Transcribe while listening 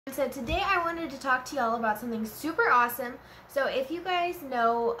So today I wanted to talk to y'all about something super awesome. So if you guys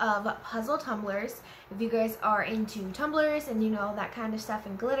know of puzzle tumblers, if you guys are into tumblers and you know that kind of stuff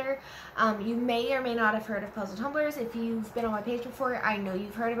and glitter, you may or may not have heard of puzzle tumblers. If you've been on my page before, I know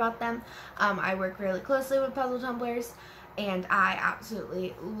you've heard about them. I work really closely with puzzle tumblers and I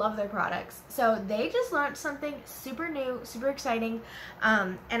absolutely love their products. So they just launched something super new, super exciting,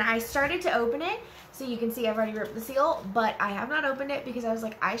 and I started to open it. So you can see I've already ripped the seal, but I have not opened it because I was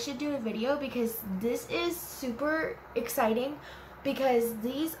like, I should do a video because this is super exciting because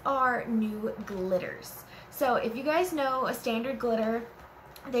these are new glitters. So if you guys know a standard glitter,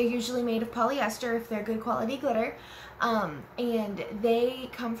 they're usually made of polyester if they're good quality glitter, and they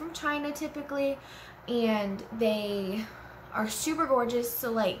come from China typically, and they are super gorgeous.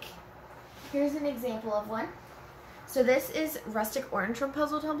 So like, here's an example of one. So this is Rustic Orange from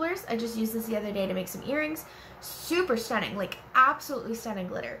Puzzle Tumblers. I just used this the other day to make some earrings. Super stunning, like absolutely stunning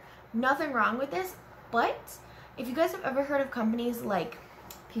glitter. Nothing wrong with this, but if you guys have ever heard of companies like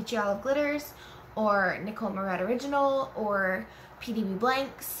Peachy Olive Glitters or Nicole Moret Original or PDB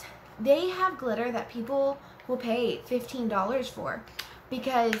Blanks, they have glitter that people will pay $15 for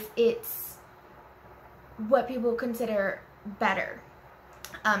because it's what people consider better.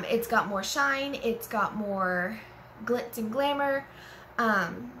 It's got more shine, it's got more glitz and glamour,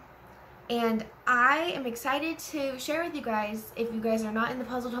 and I am excited to share with you guys, if you guys are not in the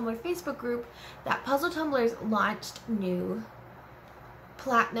Puzzle Tumbler Facebook group, that Puzzle Tumblers launched new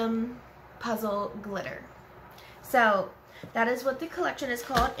platinum puzzle glitter. So that is what the collection is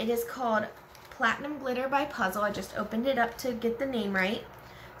called. It is called Platinum Glitter by Puzzle. I just opened it up to get the name right.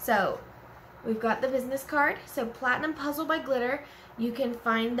 So we've got the business card. So Platinum Puzzle by Glitter. You can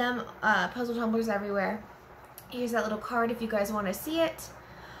find them, Puzzle Tumblers, everywhere. Here's that little card if you guys want to see it.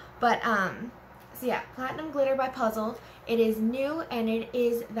 But, so yeah, Platinum Glitter by Puzzle. It is new and it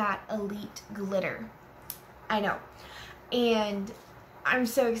is that elite glitter. I know. And I'm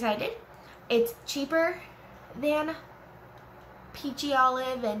so excited. It's cheaper than Peachy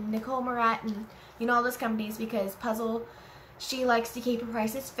Olive and Nicole Moret and, you know, all those companies, because Puzzle, she likes to keep her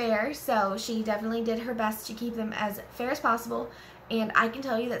prices fair. So she definitely did her best to keep them as fair as possible. And I can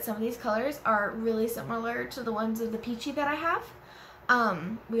tell you that some of these colors are really similar to the ones of the Peachy that I have.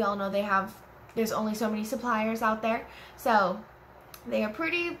 We all know there's only so many suppliers out there. So they are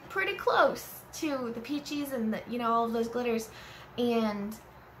pretty close to the Peachies and the, you know, all of those glitters. And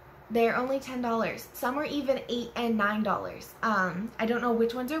they're only $10. Some are even $8 and $9. I don't know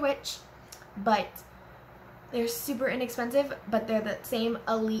which ones are which, but they're super inexpensive, but they're the same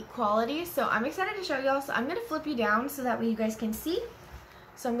elite quality. So I'm excited to show y'all. So I'm going to flip you down so that way you guys can see.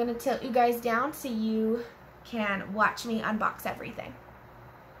 So I'm going to tilt you guys down so you can watch me unbox everything.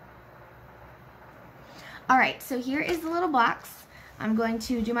 Alright, so here is the little box. I'm going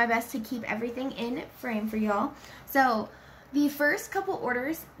to do my best to keep everything in frame for y'all. So the first couple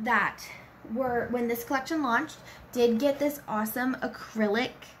orders that were, when this collection launched, did get this awesome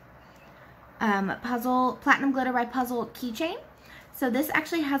acrylic puzzle Platinum Glitter by Puzzle keychain. So this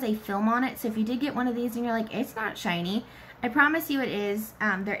actually has a film on it, so if you did get one of these and you're like, it's not shiny, I promise you it is.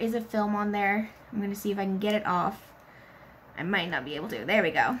 There is a film on there. I'm going to see if I can get it off. I might not be able to. There we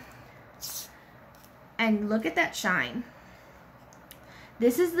go. And look at that shine.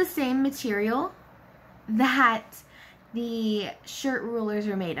 This is the same material that the shirt rulers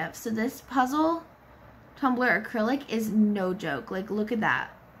are made of. So this Puzzle Tumbler acrylic is no joke. Like, look at that.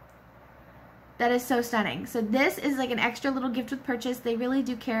 That is so stunning. So this is like an extra little gift with purchase. They really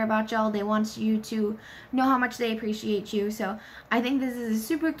do care about y'all. They want you to know how much they appreciate you. So I think this is a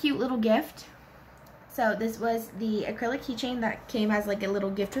super cute little gift. So this was the acrylic keychain that came as like a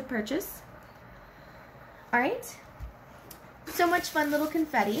little gift with purchase. Alright. So much fun little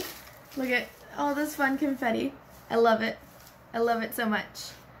confetti. Look at all this fun confetti. I love it. I love it so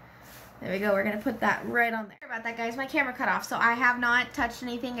much. There we go. We're going to put that right on there. Sorry about that, guys. My camera cut off, so I have not touched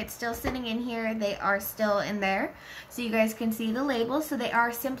anything. It's still sitting in here. They are still in there. So you guys can see the labels. So they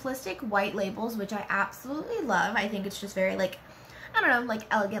are simplistic white labels, which I absolutely love. I think it's just very, like, I don't know, like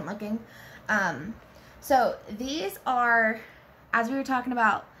elegant looking. So these are, as we were talking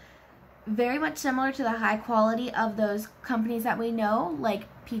about, very much similar to the high quality of those companies that we know, like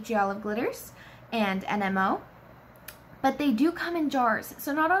Peachy Olive Glitters and NMO. But they do come in jars.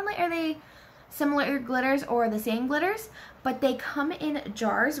 So not only are they similar glitters or the same glitters, but they come in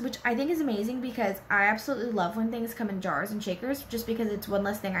jars, which I think is amazing because I absolutely love when things come in jars and shakers, just because it's one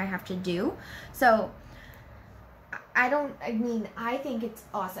less thing I have to do. So I think it's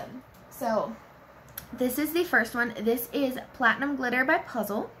awesome. So this is the first one. This is Platinum Glitter by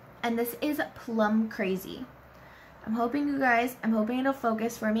Puzzle, and this is Plum Crazy. I'm hoping it'll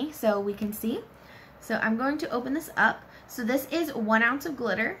focus for me so we can see. So I'm going to open this up. So this is 1 ounce of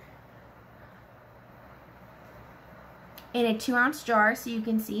glitter in a 2-ounce jar, so you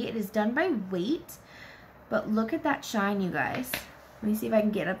can see it is done by weight. But look at that shine, you guys. Let me see if I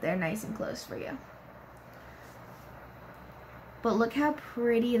can get up there nice and close for you. But look how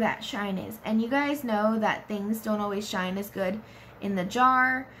pretty that shine is. And you guys know that things don't always shine as good in the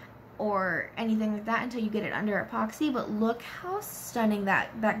jar or anything like that until you get it under epoxy. But look how stunning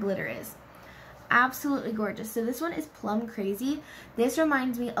that glitter is. Absolutely gorgeous. So this one is Plum Crazy. This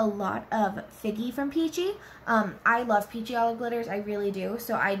reminds me a lot of Figgy from Peachy. I love Peachy Olive glitters. I really do.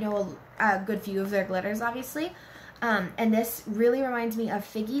 So I know a good few of their glitters, obviously. And this really reminds me of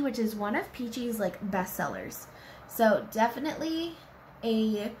Figgy, which is one of Peachy's like best sellers. So definitely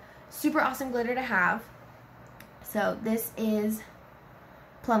a super awesome glitter to have. So this is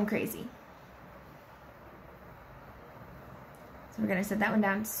Plum Crazy. So we're going to set that one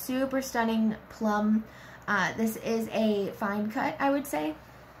down. Super stunning plum. This is a fine cut, I would say.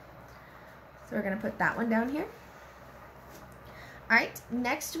 So we're going to put that one down here. Alright,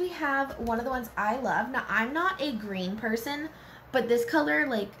 next we have one of the ones I love. Now, I'm not a green person, but this color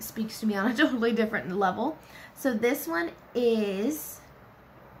like speaks to me on a totally different level. So this one is,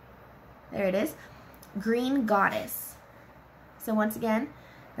 there it is, Green Goddess. So once again,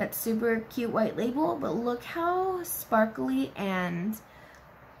 that super cute white label, but look how sparkly and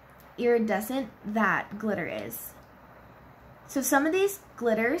iridescent that glitter is. So some of these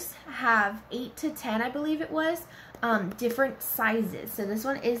glitters have 8 to 10, I believe it was, different sizes. So this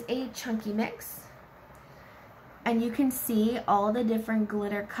one is a chunky mix. And you can see all the different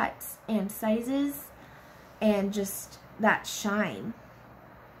glitter cuts and sizes and just that shine.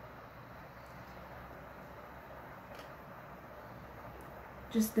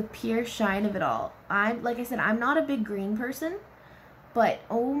 Just the pure shine of it all. Like I said, I'm not a big green person, but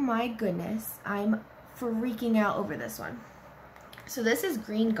oh my goodness, I'm freaking out over this one. So this is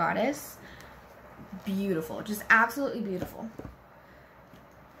Green Goddess. Beautiful, just absolutely beautiful.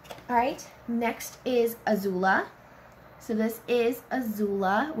 Alright, next is Azula. So this is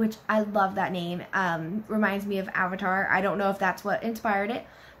Azula, which I love that name. Reminds me of Avatar. I don't know if that's what inspired it,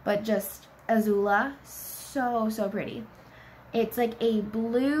 but just Azula, so, so pretty. It's like a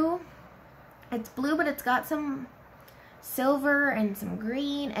blue, it's blue, but it's got some silver and some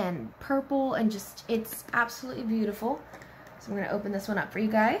green and purple and just, it's absolutely beautiful. So I'm going to open this one up for you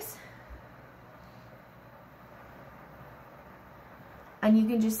guys. And you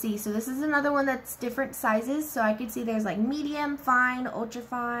can just see, so this is another one that's different sizes. So I could see there's like medium, fine, ultra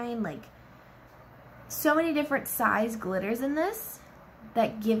fine, like so many different size glitters in this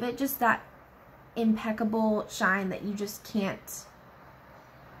that give it just that impeccable shine that you just can't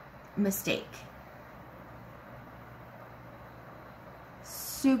mistake.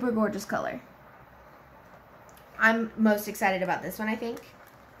 Super gorgeous color. I'm most excited about this one, I think.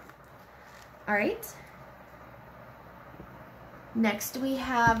 Alright. Next we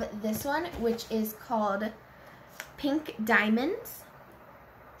have this one, which is called Pink Diamonds.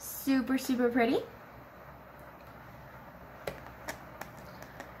 Super, super pretty.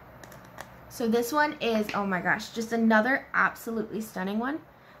 So this one is, oh my gosh, just another absolutely stunning one.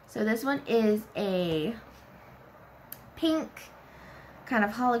 So this one is a pink, kind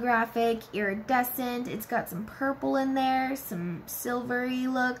of holographic, iridescent. It's got some purple in there, some silvery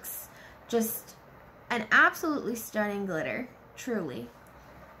looks. Just an absolutely stunning glitter, truly.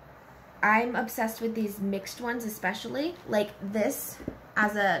 I'm obsessed with these mixed ones especially. Like this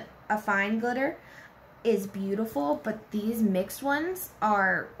as a fine glitter is beautiful, but these mixed ones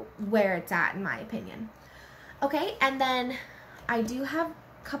are where it's at in my opinion. Okay, and then I do have a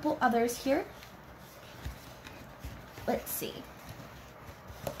couple others here. Let's see.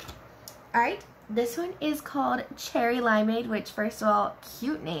 Alright, this one is called Cherry Limeade, which first of all,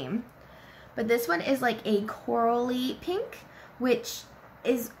 cute name. But this one is like a corally pink, which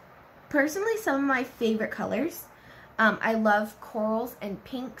is personally some of my favorite colors. I love corals and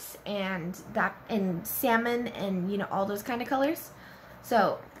pinks and salmon and, you know, all those kind of colors.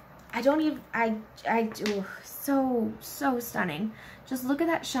 So so stunning. Just look at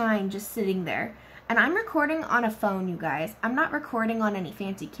that shine just sitting there. And I'm recording on a phone, you guys. I'm not recording on any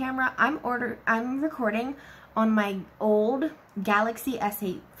fancy camera. I'm recording on my old Galaxy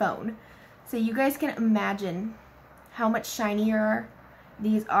S8 phone. So you guys can imagine how much shinier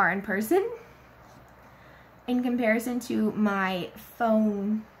these are in person in comparison to my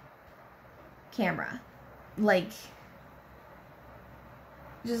phone camera. Like,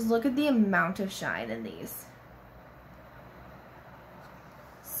 just look at the amount of shine in these.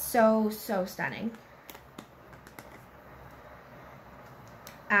 So, so stunning.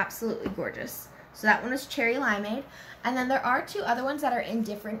 Absolutely gorgeous. So that one is cherry limeade. And then there are 2 other ones that are in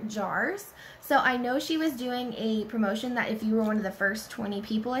different jars. So I know she was doing a promotion that if you were one of the first 20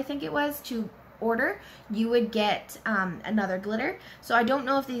 people, I think it was, to order, you would get another glitter. So I don't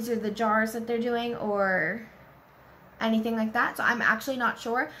know if these are the jars that they're doing or anything like that. So I'm actually not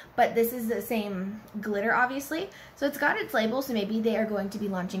sure, but this is the same glitter, obviously. So it's got its label, so maybe they are going to be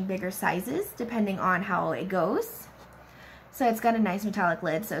launching bigger sizes depending on how it goes. So it's got a nice metallic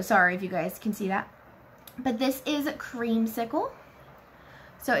lid, so sorry if you guys can see that. But this is Creamsicle.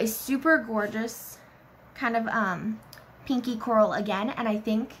 So a super gorgeous kind of pinky coral again, and I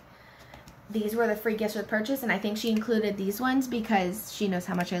think these were the free gifts with purchase, and I think she included these ones because she knows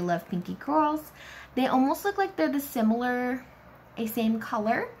how much I love pinky corals. They almost look like they're the same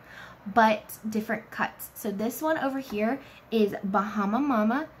color, but different cuts. So this one over here is Bahama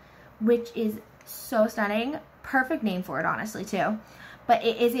Mama, which is so stunning. Perfect name for it, honestly, too. But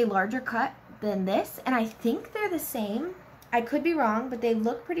it is a larger cut than this, and I think they're the same. I could be wrong, but they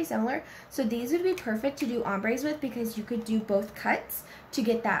look pretty similar. So these would be perfect to do ombres with because you could do both cuts to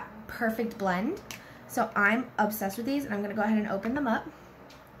get that perfect blend. So I'm obsessed with these, and I'm going to go ahead and open them up.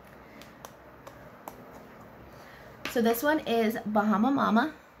 So this one is Bahama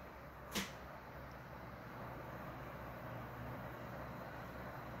Mama.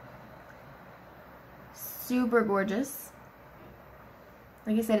 Super gorgeous.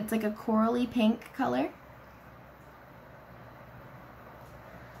 Like I said, it's like a corally pink color.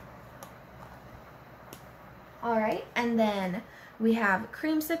 Alright, and then we have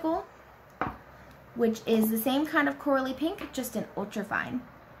Creamsicle, which is the same kind of corally pink, just in ultra fine.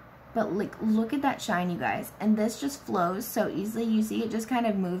 But like, look at that shine, you guys. And this just flows so easily. You see it just kind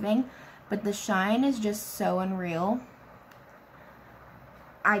of moving, but the shine is just so unreal.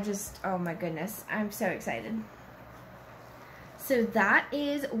 Oh my goodness, I'm so excited. So that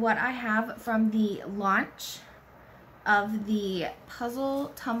is what I have from the launch of the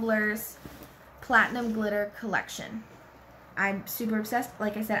Puzzle Tumblers Platinum Glitter Collection. I'm super obsessed.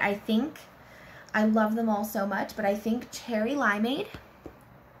 Like I said, I love them all so much, but I think Cherry Limeade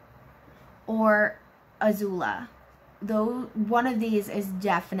or Azula, though one of these is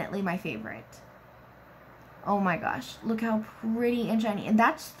definitely my favorite. Oh my gosh, look how pretty and shiny. And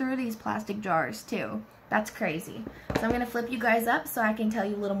that's through these plastic jars too. That's crazy. So I'm going to flip you guys up so I can tell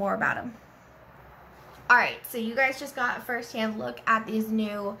you a little more about them. Alright, so you guys just got a first-hand look at these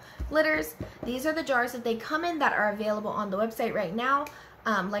new glitters. These are the jars that they come in that are available on the website right now.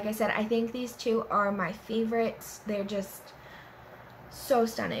 Like I said, I think these 2 are my favorites. They're just so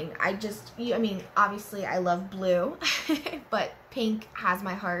stunning. I mean, obviously I love blue, but pink has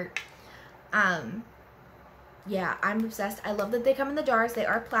my heart. Yeah, I'm obsessed. I love that they come in the jars. They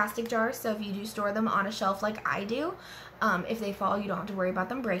are plastic jars, so if you do store them on a shelf like I do, if they fall, you don't have to worry about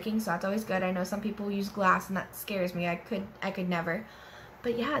them breaking, so that's always good. I know some people use glass, and that scares me. I could never.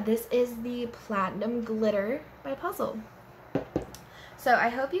 But yeah, this is the Platinum Glitter by Puzzle. So I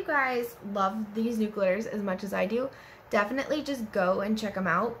hope you guys love these new glitters as much as I do. Definitely just go and check them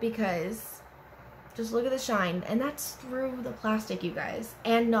out because just look at the shine. And that's through the plastic, you guys,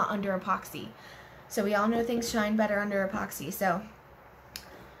 and not under epoxy. So we all know things shine better under epoxy. So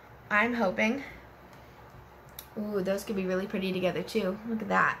I'm hoping. Ooh, those could be really pretty together too. Look at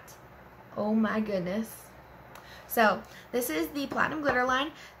that. Oh my goodness. So this is the Platinum Glitter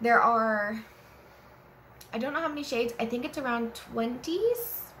line. There are, I don't know how many shades. I think it's around 20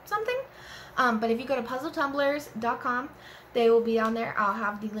 something. But if you go to puzzletumblers.com, they will be on there. I'll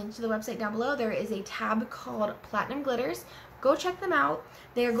have the link to the website down below. There is a tab called Platinum Glitters. Go check them out.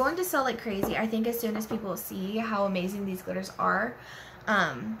 They are going to sell like crazy. I think as soon as people see how amazing these glitters are,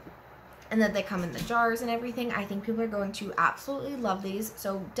 and that they come in the jars and everything, I think people are going to absolutely love these.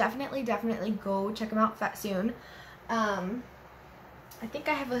 So definitely, definitely go check them out soon. I think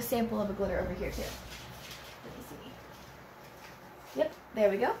I have a sample of a glitter over here too. Let me see. Yep,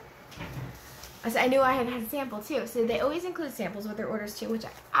 there we go. I knew I had a sample too. So they always include samples with their orders too, which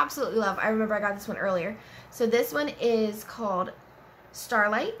I absolutely love. I remember I got this one earlier. So this one is called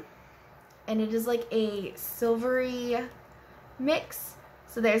Starlight, and it is like a silvery mix.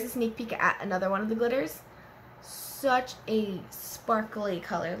 So there's a sneak peek at another one of the glitters. Such a sparkly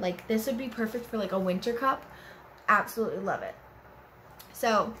color. Like this would be perfect for like a winter cup. Absolutely love it.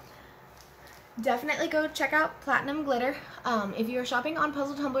 So definitely go check out Platinum Glitter. If you're shopping on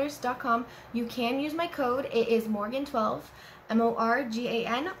puzzletumblers.com, you can use my code. It is Morgan12,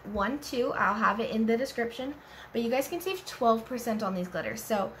 MORGAN12. I'll have it in the description. But you guys can save 12% on these glitters.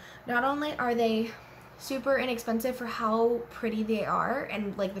 So not only are they super inexpensive for how pretty they are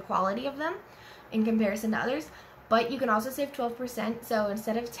and like the quality of them in comparison to others, but you can also save 12%. So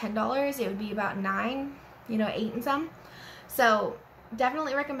instead of $10, it would be about $9, you know, 8 and some. So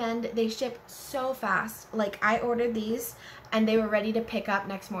definitely recommend. They ship so fast. Like, I ordered these and they were ready to pick up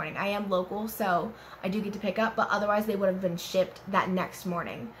next morning. I am local, so I do get to pick up, but otherwise they would have been shipped that next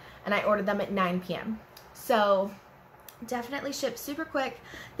morning. And I ordered them at 9 p.m. So definitely ship super quick.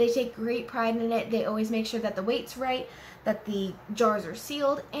 They take great pride in it. They always make sure that the weight's right, that the jars are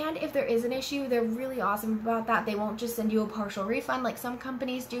sealed, and if there is an issue, they're really awesome about that. They won't just send you a partial refund like some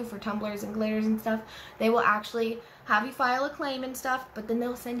companies do for tumblers and glitters and stuff. They will actually have you file a claim and stuff, but then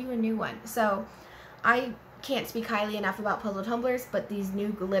they'll send you a new one. So I can't speak highly enough about puzzle tumblers, but these new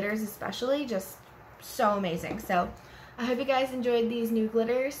glitters especially, just so amazing. So I hope you guys enjoyed these new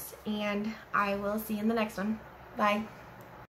glitters, and I will see you in the next one. Bye.